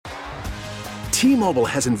T-Mobile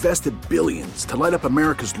has invested billions to light up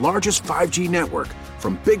America's largest 5G network,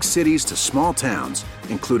 from big cities to small towns,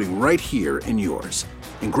 including right here in yours.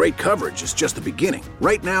 And great coverage is just the beginning.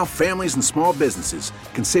 Right now, families and small businesses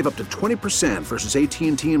can save up to 20% versus AT&T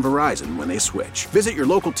and Verizon when they switch. Visit your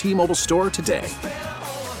local T-Mobile store today.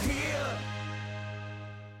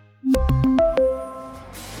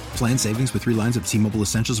 Plan savings with 3 lines of T-Mobile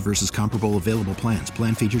Essentials versus comparable available plans.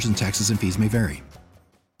 Plan features and taxes and fees may vary.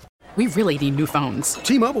 We really need new phones.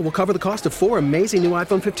 T-Mobile will cover the cost of 4 amazing new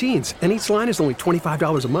iPhone 15s, and each line is only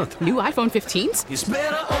 $25 a month. New iPhone 15s? It's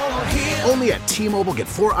better over here. Only at T-Mobile, get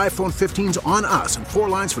 4 iPhone 15s on us and 4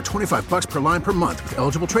 lines for $25 per line per month with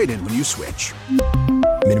eligible trade-in when you switch.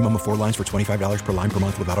 Minimum of 4 lines for $25 per line per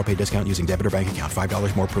month with autopay discount using debit or bank account.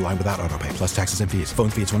 $5 more per line without autopay, plus taxes and fees. Phone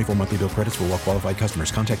fee at 24 monthly bill credits for well-qualified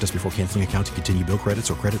customers. Contact us before canceling account to continue bill credits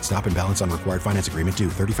or credit stop and balance on required finance agreement due.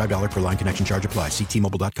 $35 per line connection charge applies. See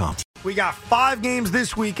T-Mobile.com. We got 5 games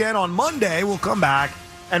this weekend. On Monday, we'll come back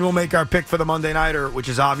and we'll make our pick for the Monday Nighter, which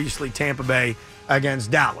is obviously Tampa Bay against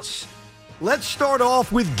Dallas. Let's start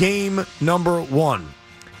off with game number 1.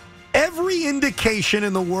 Every indication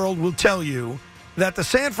in the world will tell you that the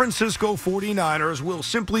San Francisco 49ers will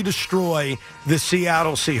simply destroy the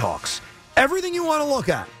Seattle Seahawks. Everything you want to look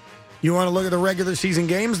at. You want to look at the regular season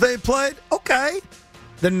games they played? Okay.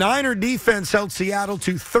 The Niner defense held Seattle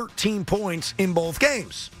to 13 points in both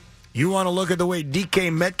games. You want to look at the way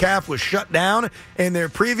DK Metcalf was shut down in their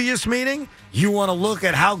previous meeting? You want to look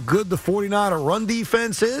at how good the 49er run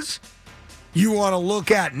defense is? You want to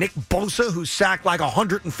look at Nick Bosa, who sacked like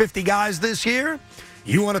 150 guys this year?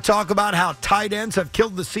 You want to talk about how tight ends have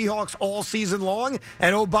killed the Seahawks all season long?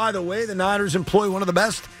 And oh, by the way, the Niners employ one of the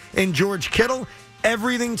best in George Kittle.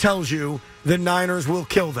 Everything tells you the Niners will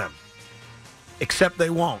kill them. Except they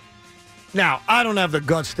won't. Now, I don't have the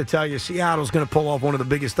guts to tell you Seattle's going to pull off one of the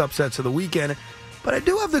biggest upsets of the weekend, but I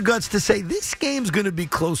do have the guts to say this game's going to be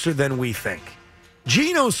closer than we think.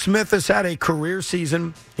 Geno Smith has had a career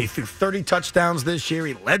season. He threw 30 touchdowns this year.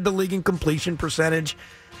 He led the league in completion percentage.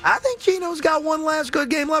 I think Geno's got one last good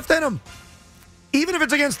game left in him. Even if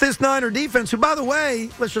it's against this Niner defense, who, by the way,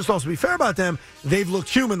 let's just also be fair about them, they've looked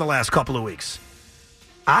human the last couple of weeks.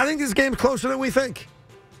 I think this game's closer than we think.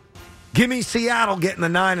 Give me Seattle getting the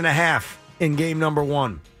 9.5 in game number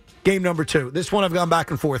 1. Game number 2. This one I've gone back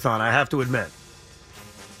and forth on, I have to admit.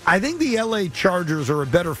 I think the LA Chargers are a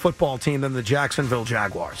better football team than the Jacksonville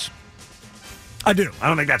Jaguars. I do. I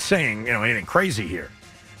don't think that's saying, anything crazy here.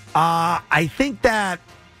 I think that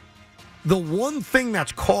the one thing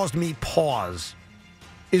that's caused me pause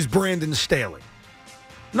is Brandon Staley.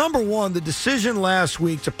 Number 1, the decision last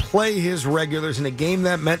week to play his regulars in a game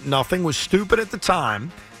that meant nothing was stupid at the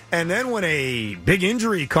time. And then when a big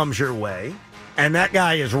injury comes your way and that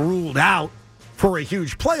guy is ruled out for a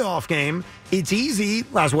huge playoff game, it's easy,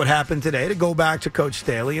 as what happened today, to go back to Coach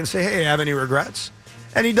Staley and say, hey, have any regrets?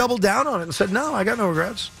 And he doubled down on it and said, no, I got no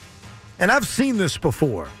regrets. And I've seen this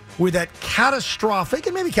before with that catastrophic,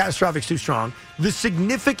 and maybe catastrophic's too strong, the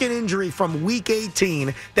significant injury from week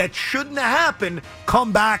 18 that shouldn't have happened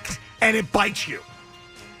come back and it bites you.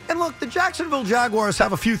 And look, the Jacksonville Jaguars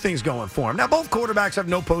have a few things going for them. Now, both quarterbacks have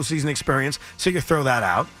no postseason experience, so you throw that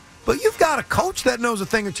out. But you've got a coach that knows a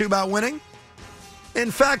thing or two about winning.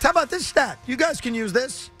 In fact, how about this stat? You guys can use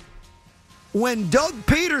this. When Doug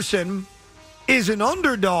Peterson is an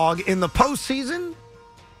underdog in the postseason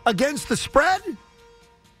against the spread,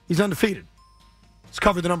 he's undefeated. He's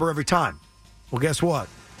covered the number every time. Well, guess what?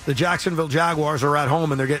 The Jacksonville Jaguars are at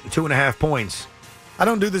home, and they're getting 2.5 points. I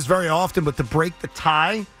don't do this very often, but to break the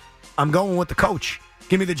tie, I'm going with the coach.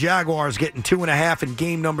 Give me the Jaguars getting 2.5 in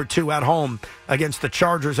game number 2 at home against the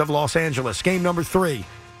Chargers of Los Angeles. Game number 3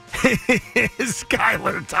 is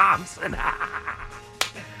Skylar Thompson.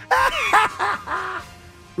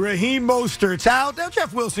 Raheem Mostert's out. Now,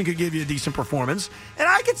 Jeff Wilson could give you a decent performance. And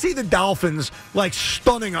I could see the Dolphins,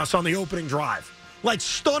 stunning us on the opening drive.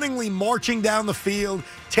 Stunningly marching down the field,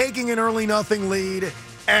 taking an early 0 lead,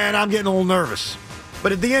 and I'm getting a little nervous.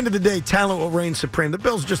 But at the end of the day, talent will reign supreme. The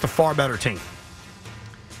Bills are just a far better team.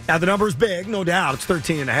 Now, the number is big, no doubt. It's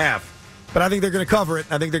 13.5. But I think they're going to cover it.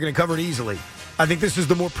 I think they're going to cover it easily. I think this is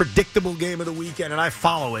the more predictable game of the weekend, and I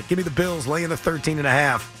follow it. Give me the Bills laying the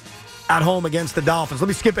 13.5 at home against the Dolphins. Let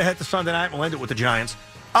me skip ahead to Sunday night, and we'll end it with the Giants.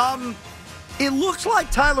 It looks like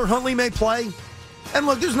Tyler Huntley may play. And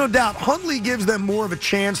look, there's no doubt Huntley gives them more of a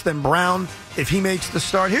chance than Brown if he makes the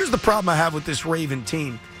start. Here's the problem I have with this Raven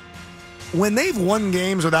team. When they've won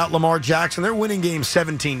games without Lamar Jackson, they're winning games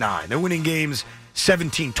 17-9. They're winning games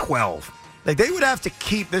 17-12. Like, they would have to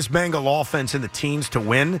keep this Bengal offense in the teens to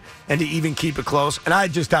win and to even keep it close. And I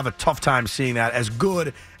just have a tough time seeing that, as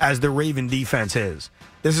good as the Raven defense is.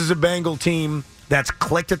 This is a Bengal team that's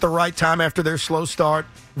clicked at the right time after their slow start.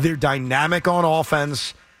 They're dynamic on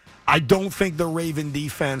offense. I don't think the Raven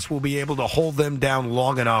defense will be able to hold them down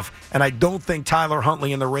long enough. And I don't think Tyler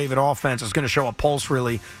Huntley and the Raven offense is going to show a pulse,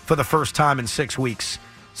 really, for the first time in 6 weeks.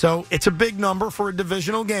 So it's a big number for a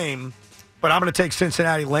divisional game. But I'm going to take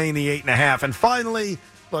Cincinnati laying the 8.5. And finally,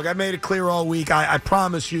 look, I made it clear all week. I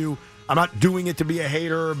promise you, I'm not doing it to be a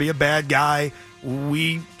hater or be a bad guy.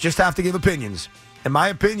 We just have to give opinions. And my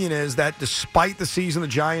opinion is that despite the season the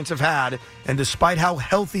Giants have had, and despite how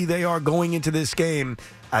healthy they are going into this game,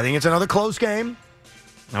 I think it's another close game.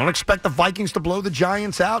 I don't expect the Vikings to blow the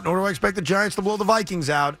Giants out, nor do I expect the Giants to blow the Vikings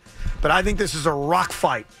out. But I think this is a rock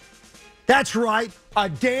fight. That's right, a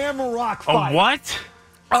damn rock fight. A what?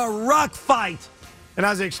 A rock fight. And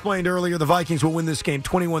as I explained earlier, the Vikings will win this game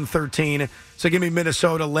 21-13. So give me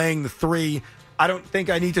Minnesota laying the 3. I don't think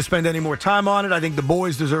I need to spend any more time on it. I think the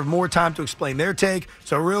boys deserve more time to explain their take.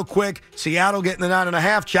 So real quick, Seattle getting the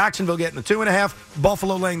 9.5, Jacksonville getting the 2.5,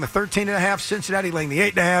 Buffalo laying the 13.5, Cincinnati laying the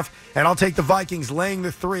 8.5, and I'll take the Vikings laying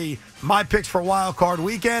the 3. My picks for Wild Card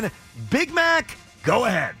Weekend. Big Mac, go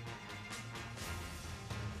ahead.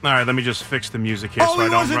 All right, let me just fix the music here so I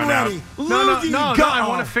don't run out. No, I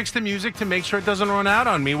want to fix the music to make sure it doesn't run out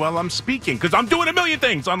on me while I'm speaking, because I'm doing a million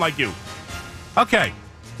things, unlike you. Okay,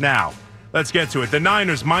 now, let's get to it. The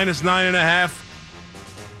Niners, minus 9.5.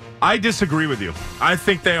 I disagree with you. I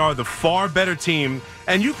think they are the far better team,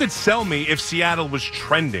 and you could sell me if Seattle was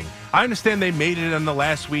trending. I understand they made it in the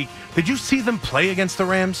last week. Did you see them play against the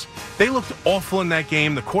Rams? They looked awful in that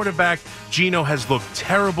game. The quarterback, Geno, has looked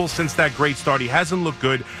terrible since that great start. He hasn't looked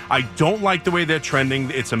good. I don't like the way they're trending.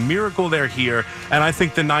 It's a miracle they're here, and I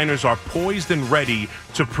think the Niners are poised and ready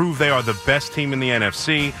to prove they are the best team in the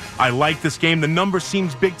NFC. I like this game. The number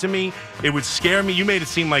seems big to me. It would scare me. You made it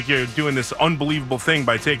seem like you're doing this unbelievable thing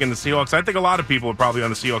by taking the Seahawks. I think a lot of people are probably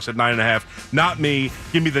on the Seahawks at 9.5. Not me.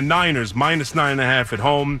 Give me the Niners, minus 9.5 at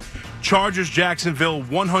home. Chargers, Jacksonville,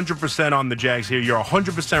 100% on the Jags here. You're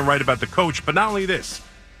 100% right about the coach. But not only this,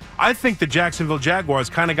 I think the Jacksonville Jaguars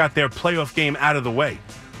kind of got their playoff game out of the way.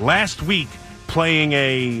 Last week, playing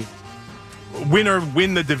a winner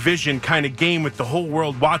win the division kind of game with the whole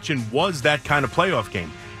world watching was that kind of playoff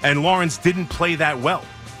game. And Lawrence didn't play that well.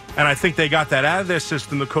 And I think they got that out of their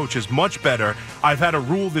system. The coach is much better. I've had a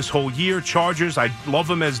rule this whole year. Chargers, I love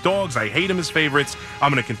them as dogs. I hate them as favorites.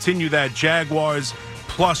 I'm going to continue that. Jaguars,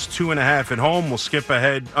 plus 2.5 at home. We'll skip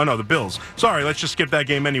ahead. Oh, no, the Bills. Sorry, let's just skip that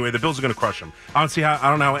game anyway. The Bills are going to crush them. I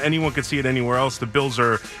don't know how anyone could see it anywhere else. The Bills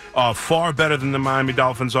are far better than the Miami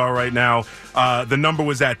Dolphins are right now. The number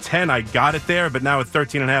was at 10. I got it there, but now at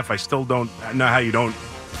 13.5, I still don't know how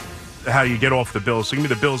you get off the Bills. So give me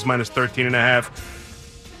the Bills minus 13.5.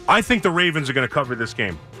 I think the Ravens are going to cover this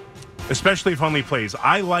game, especially if Huntley plays.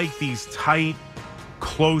 I like these tight,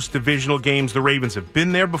 close divisional games. The Ravens have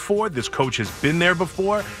been there before. This coach has been there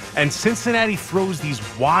before. And Cincinnati throws these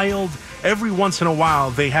wild, every once in a while,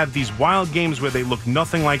 they have these wild games where they look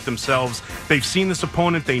nothing like themselves. They've seen this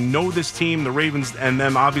opponent. They know this team. The Ravens and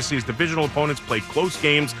them, obviously, as divisional opponents, play close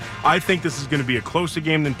games. I think this is going to be a closer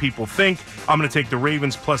game than people think. I'm going to take the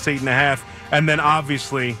Ravens plus 8.5. And then,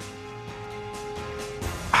 obviously,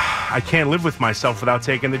 I can't live with myself without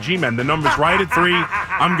taking the G-Men. The number's right at 3.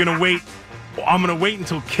 I'm going to wait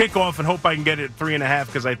until kickoff and hope I can get it at 3.5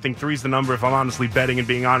 because I think 3's the number if I'm honestly betting and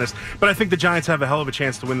being honest. But I think the Giants have a hell of a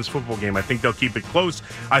chance to win this football game. I think they'll keep it close.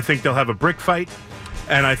 I think they'll have a brick fight.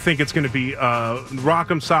 And I think it's going to be a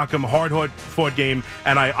rock'em sock'em, hard-fought game.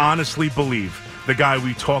 And I honestly believe the guy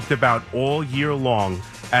we talked about all year long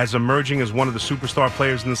as emerging as one of the superstar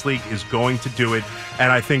players in this league is going to do it. And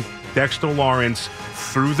I think Dexter Lawrence,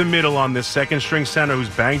 through the middle on this second-string center who's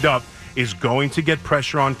banged up, is going to get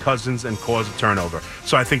pressure on Cousins and cause a turnover.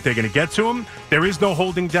 So I think they're going to get to him. There is no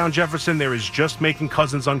holding down Jefferson. There is just making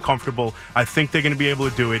Cousins uncomfortable. I think they're going to be able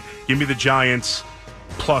to do it. Give me the Giants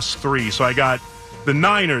plus 3. So I got the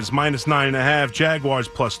Niners minus 9.5, Jaguars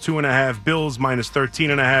plus 2.5, Bills minus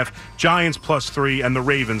 13.5, Giants plus 3, and the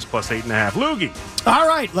Ravens plus 8.5. Loogie. All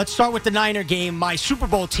right, let's start with the Niner game, my Super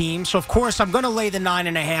Bowl team. So, of course, I'm going to lay the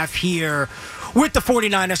 9.5 here with the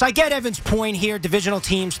 49ers. I get Evan's point here. Divisional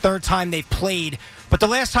teams, third time they've played. But the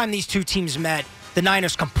last time these two teams met, the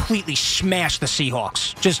Niners completely smashed the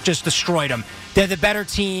Seahawks. Just destroyed them. They're the better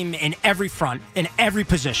team in every front, in every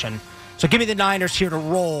position. So give me the Niners here to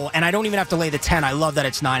roll, and I don't even have to lay the 10. I love that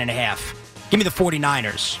it's 9.5. Give me the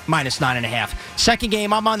 49ers, minus 9.5. Second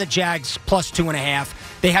game, I'm on the Jags, plus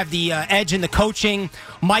 2.5. They have the edge in the coaching.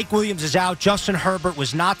 Mike Williams is out. Justin Herbert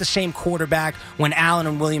was not the same quarterback when Allen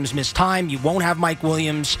and Williams missed time. You won't have Mike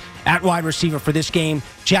Williams at wide receiver for this game.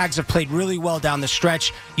 Jags have played really well down the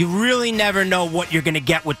stretch. You really never know what you're going to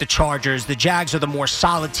get with the Chargers. The Jags are the more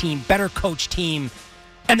solid team, better coached team,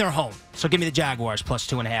 and they're home. So give me the Jaguars plus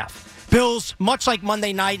 2.5. Bills, much like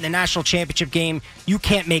Monday night in the national championship game, you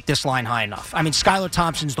can't make this line high enough. I mean, Skylar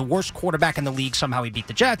Thompson's the worst quarterback in the league. Somehow he beat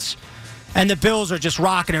the Jets. And the Bills are just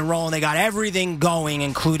rocking and rolling. They got everything going,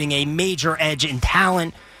 including a major edge in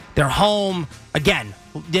talent. They're home. Again,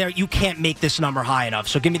 you can't make this number high enough.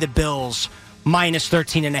 So give me the Bills minus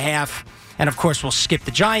 13.5. And, of course, we'll skip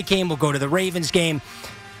the Giant game. We'll go to the Ravens game.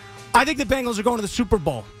 I think the Bengals are going to the Super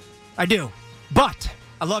Bowl. I do. But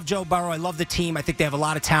I love Joe Burrow. I love the team. I think they have a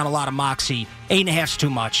lot of talent, a lot of moxie. 8.5 is too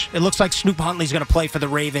much. It looks like Snoop Huntley's going to play for the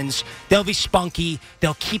Ravens. They'll be spunky.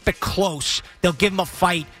 They'll keep it close. They'll give them a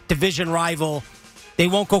fight. Division rival. They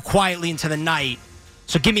won't go quietly into the night.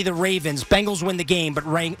 So give me the Ravens. Bengals win the game, but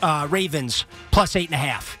Ravens plus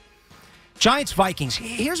 8.5. Giants-Vikings.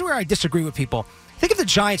 Here's where I disagree with people. I think if the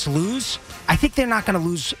Giants lose, I think they're not going to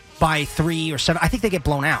lose by 3 or 7. I think they get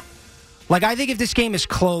blown out. Like, I think if this game is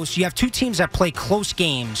close, you have two teams that play close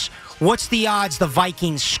games. What's the odds the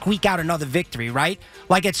Vikings squeak out another victory, right?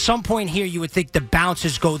 Like, at some point here, you would think the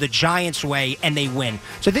bounces go the Giants' way and they win.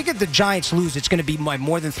 So I think if the Giants lose, it's going to be by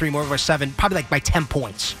more than 3, more than 7, probably like by 10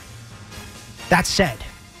 points. That said,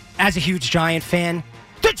 as a huge Giant fan,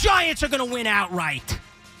 the Giants are going to win outright.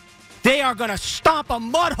 They are going to stomp a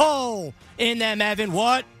mud hole in them, Evan.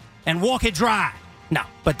 What? And walk it dry. No,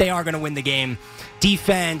 but they are going to win the game.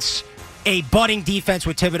 Defense, a budding defense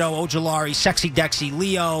with Thibodeau, Ojulari, Sexy Dexy,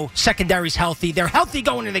 Leo. Secondary's healthy. They're healthy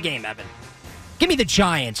going into the game, Evan. Give me the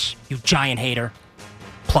Giants, you Giant hater.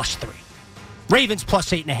 Plus 3. Ravens plus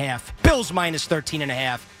 8.5. Bills minus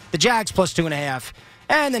 13.5. The Jags plus 2.5.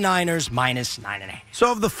 And the Niners minus 9.5.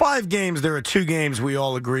 So of the 5 games, there are 2 games we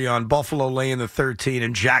all agree on. Buffalo laying the 13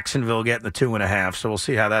 and Jacksonville getting the 2.5. So we'll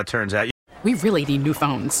see how that turns out. We really need new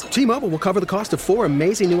phones. T-Mobile will cover the cost of 4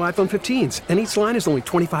 amazing new iPhone 15s, and each line is only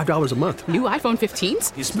 $25 a month. New iPhone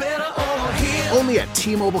 15s? It's better over here. Only at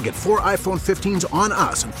T-Mobile, get 4 iPhone 15s on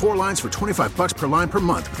us and 4 lines for $25 per line per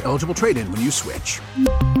month with eligible trade-in when you switch.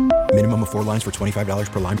 Minimum of 4 lines for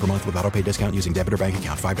 $25 per line per month with autopay discount using debit or bank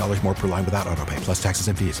account. $5 more per line without autopay, plus taxes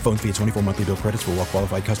and fees. Phone fee at 24 monthly bill credits for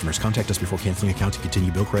well-qualified customers. Contact us before canceling account to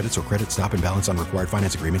continue bill credits or credit stop and balance on required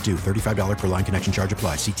finance agreement due. $35 per line connection charge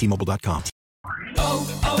applies. See T-Mobile.com.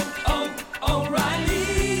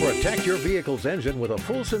 O'Reilly. Protect your vehicle's engine with a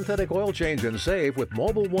full synthetic oil change and save with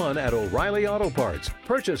Mobil 1 at O'Reilly Auto Parts.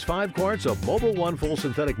 Purchase 5 quarts of Mobil 1 full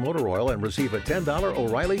synthetic motor oil and receive a $10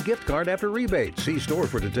 O'Reilly gift card after rebate. See store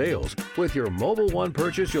for details. With your Mobil 1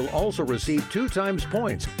 purchase, you'll also receive 2 times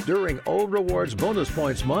points during O Rewards Bonus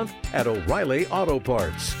Points Month at O'Reilly Auto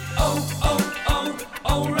Parts.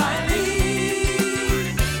 O'Reilly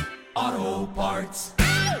Auto Parts.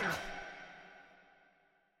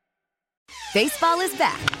 Baseball is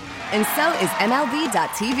back, and so is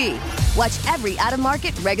MLB.tv. Watch every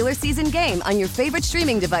out-of-market regular season game on your favorite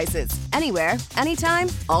streaming devices, anywhere, anytime,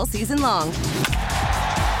 all season long.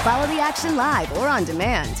 Follow the action live or on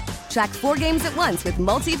demand. Track 4 games at once with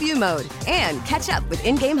multi-view mode and catch up with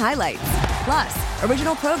in-game highlights. Plus,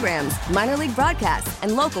 original programs, minor league broadcasts,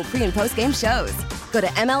 and local pre- and post-game shows. Go to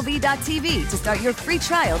MLB.tv to start your free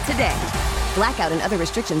trial today. Blackout and other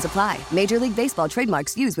restrictions apply. Major League Baseball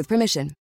trademarks used with permission.